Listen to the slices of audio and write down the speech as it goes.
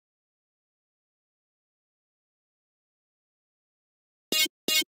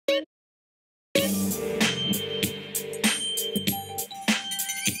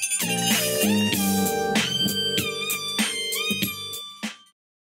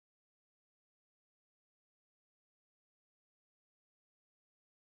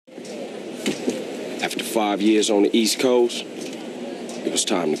5 years on the East Coast, it was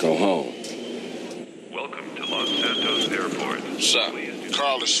time to go home. Welcome to Los Santos Airport. What's up?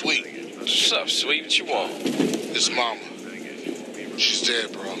 Carl is sweet. What's up, sweet? What you want? It's mama. She's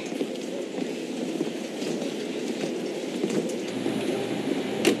dead, bro.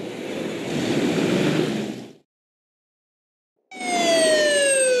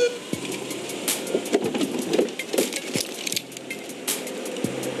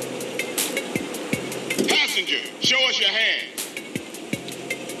 Passenger, show us your hand.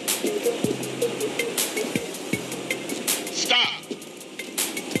 Stop.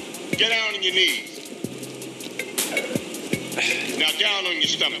 Get down on your knees. Now down on your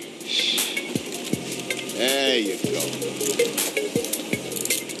stomach. There you go.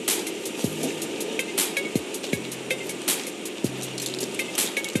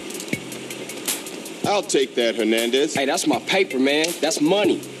 I'll take that, Hernandez. Hey, that's my paper, man. That's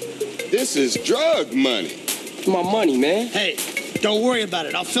money. This is drug money. It's my money, man. Hey, don't worry about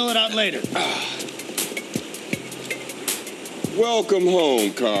it. I'll fill it out later. Welcome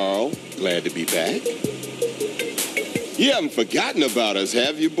home, Carl. Glad to be back. You haven't forgotten about us,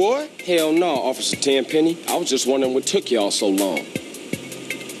 have you, boy? Hell no, Officer Tenpenny. I was just wondering what took y'all so long.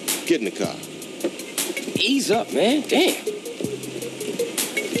 Get in the car. Ease up, man. Damn.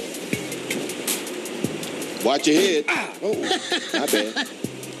 Watch your head. Oh, my bad.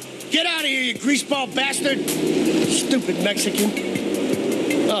 Get out of here, you greaseball bastard! Stupid Mexican.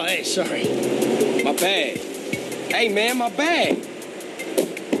 Oh, hey, sorry. My bag. Hey, man, my bag.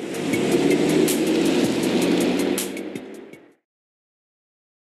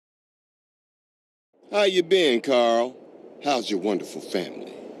 How you been, Carl? How's your wonderful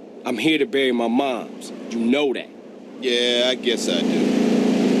family? I'm here to bury my moms. You know that. Yeah, I guess I do.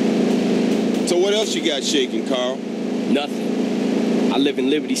 So what else you got shaking, Carl? Nothing. I live in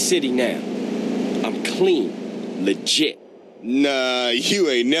Liberty City now. I'm clean. Legit. Nah, you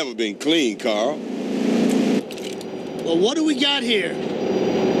ain't never been clean, Carl. Well, what do we got here?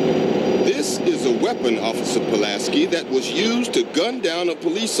 This is a weapon, Officer Pulaski, that was used to gun down a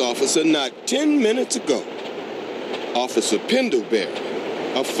police officer not 10 minutes ago. Officer Pendlebury.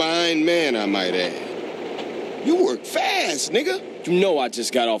 A fine man, I might add. You work fast, nigga. You know I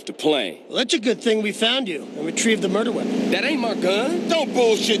just got off the plane. Well, that's a good thing we found you and retrieved the murder weapon. That ain't my gun. Don't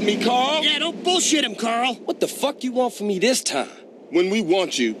bullshit me, Carl. Yeah, don't bullshit him, Carl. What the fuck you want from me this time? When we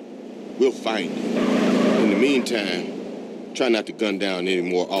want you, we'll find you. In the meantime, try not to gun down any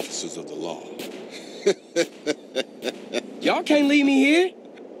more officers of the law. Y'all can't leave me here.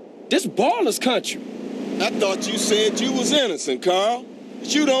 This ballas country. I thought you said you was innocent, Carl.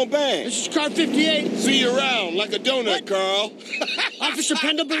 But you don't bang. This is car 58. See you around like a donut, What? Carl. Officer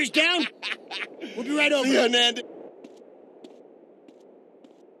Pendlebury's down. We'll be right over. See you, Hernandez.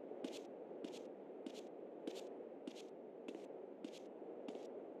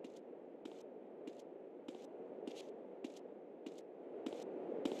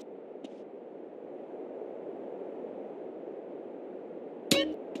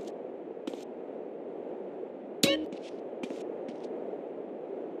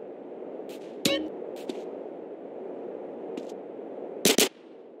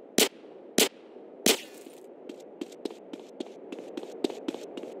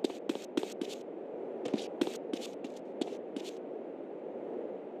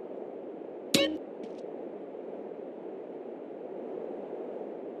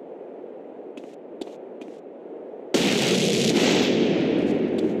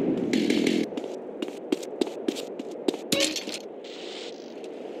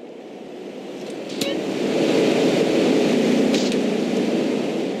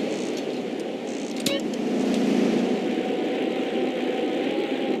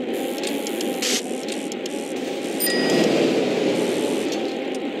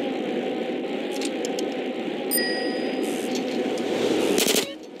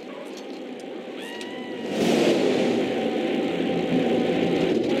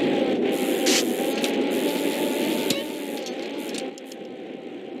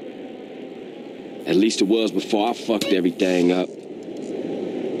 At least it was before I fucked everything up.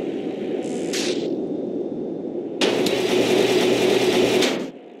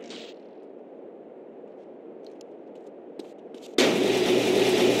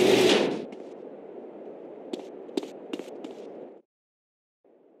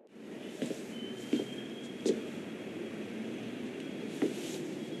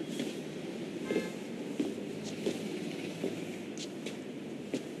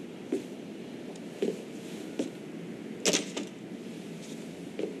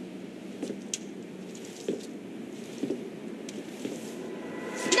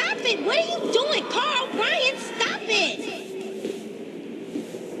 it! What are you doing, Carl? Brian, stop it!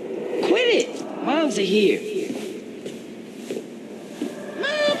 Quit it! Moms are here.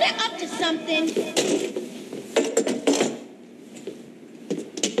 Mom, they're up to something.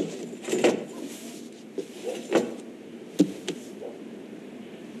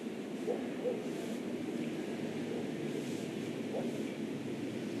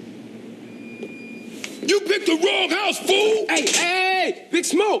 You picked the wrong house, fool! Hey, Big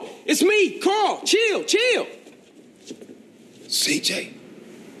Smoke, it's me, Carl. Chill. CJ?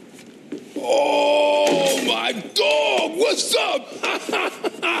 Oh, my dog! What's up?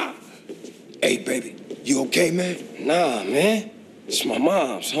 Hey, baby, you okay, man? Nah, man. It's my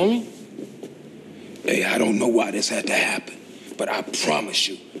mom's, homie. Hey, I don't know why this had to happen, but I promise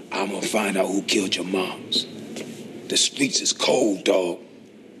you, I'm gonna find out who killed your moms. The streets is cold, dog.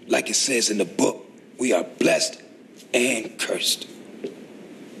 Like it says in the book, we are blessed and cursed.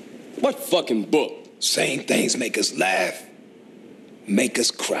 What fucking book? Same things make us laugh, make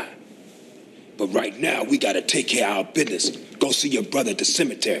us cry. But right now, we gotta take care of our business. Go see your brother at the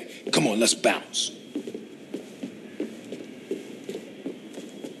cemetery. Come on, let's bounce.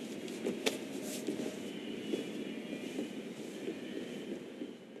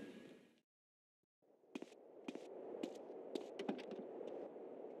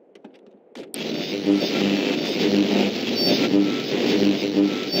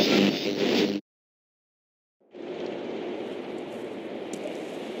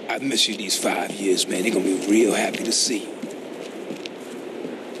 I miss you these 5 years, man. They're gonna be real happy to see you.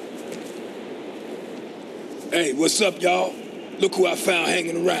 Hey, what's up, y'all? Look who I found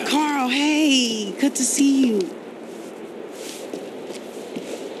hanging around. Carl, hey, good to see you.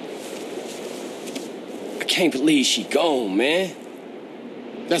 I can't believe she gone, man.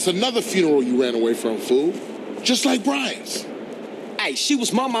 That's another funeral you ran away from, fool. Just like Brian's. Hey, she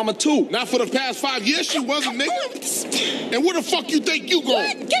was my mama too. Not for the past 5 years, she wasn't, nigga. And where the fuck you think you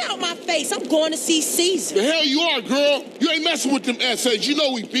going? What? Get out my face. I'm going to see Caesar. The hell you are, girl. You ain't messing with them essays. You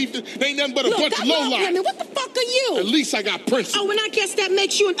know we beefing. They ain't nothing but a bunch of lowlife. Women. What the fuck are you? At least I got principles. Oh, and I guess that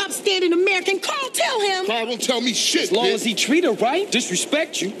makes you an upstanding American. Carl, tell him. Carl, don't tell me shit, As long bitch. as he treat her right,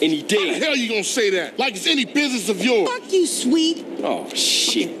 disrespect you, and he How did. the hell you gonna say that? Like it's any business of yours. Fuck you, sweet. Oh,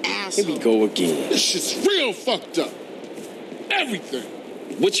 shit. Asshole. Here we go again. This shit's real fucked up. Everything.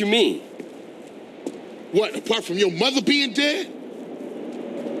 What you mean? What, apart from your mother being dead?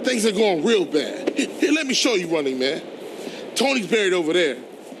 Things are going real bad. Here, let me show you running, man. Tony's buried over there.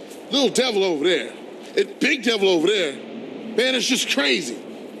 Little devil over there. And big devil over there. Man, it's just crazy.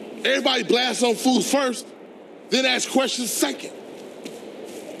 Everybody blasts on fools first, then ask questions second.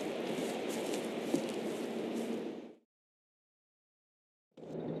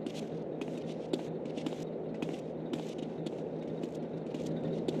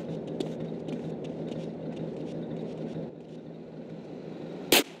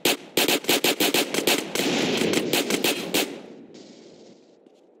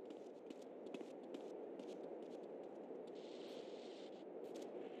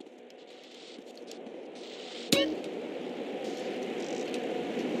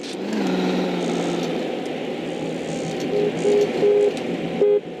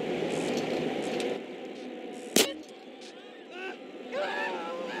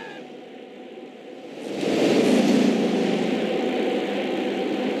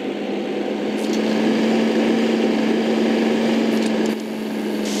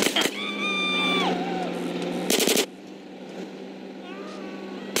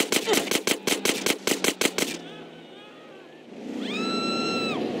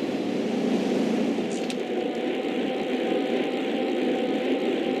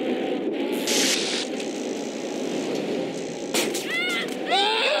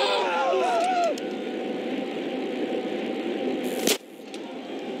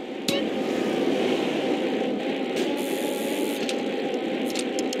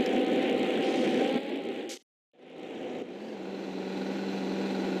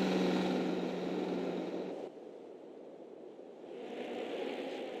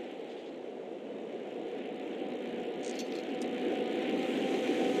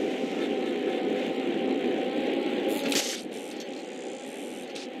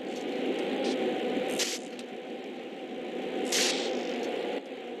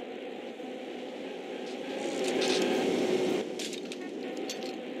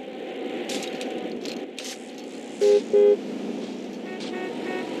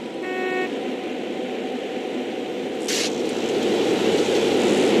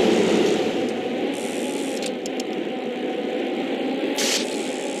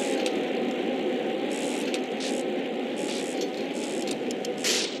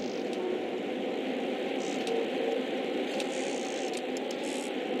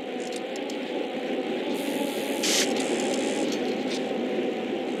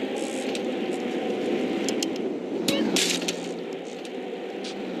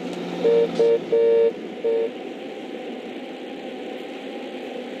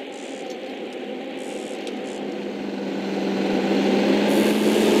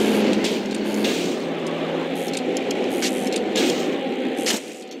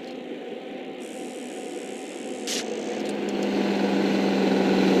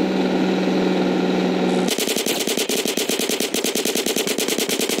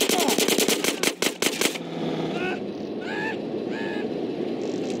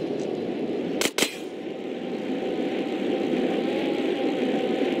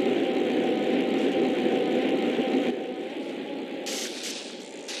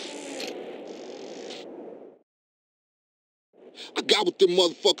 I got with them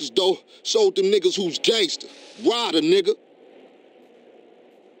motherfuckers, though. Showed them niggas who's gangster. Ryder, nigga.